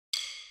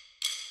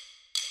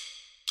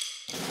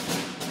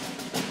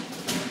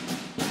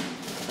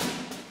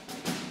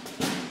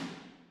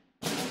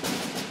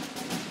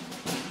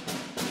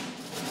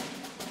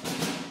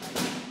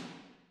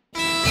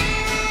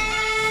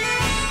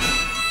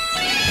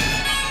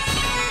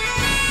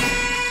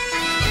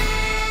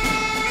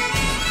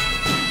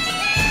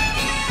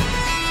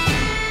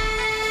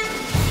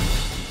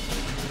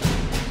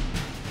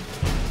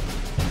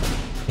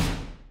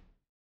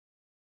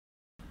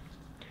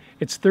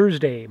It's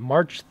Thursday,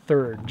 March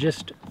 3rd,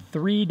 just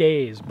 3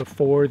 days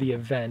before the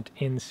event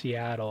in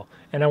Seattle.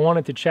 And I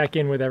wanted to check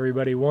in with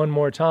everybody one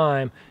more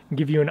time and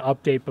give you an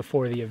update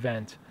before the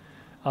event.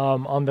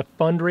 On the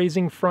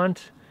fundraising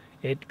front,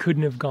 it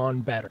couldn't have gone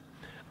better.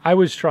 I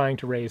was trying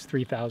to raise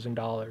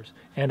 $3,000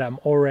 and I'm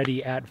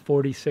already at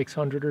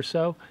 $4,600 or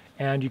so.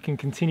 And you can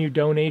continue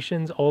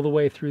donations all the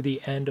way through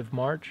the end of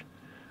March.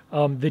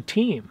 The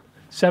team,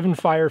 7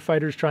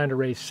 firefighters trying to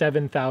raise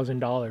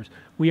 $7,000.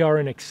 We are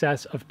in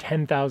excess of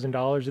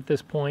 $10,000 at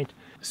this point.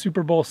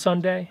 Super Bowl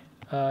Sunday,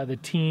 the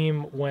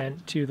team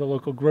went to the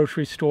local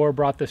grocery store,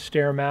 brought the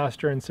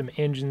Stairmaster and some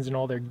engines and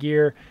all their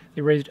gear.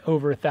 They raised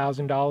over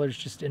 $1,000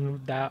 just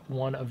in that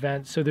one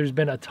event. So there's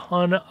been a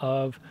ton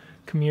of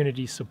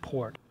community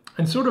support.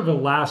 And sort of a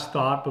last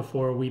thought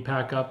before we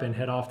pack up and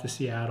head off to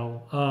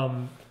Seattle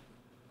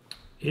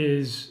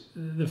is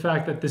the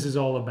fact that this is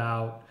all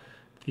about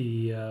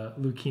the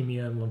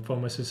Leukemia and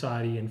Lymphoma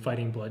Society and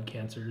fighting blood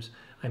cancers.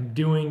 I'm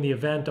doing the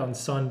event on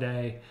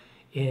Sunday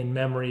in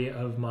memory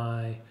of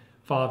my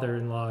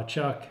father-in-law,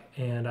 Chuck,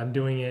 and I'm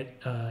doing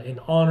it in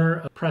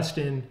honor of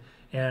Preston,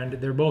 and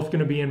they're both going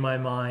to be in my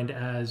mind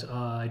as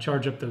I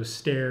charge up those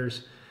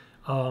stairs.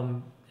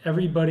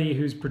 Everybody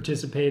who's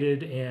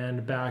participated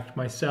and backed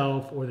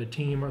myself or the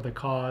team or the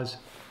cause,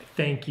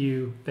 thank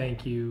you,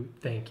 thank you,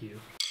 thank you.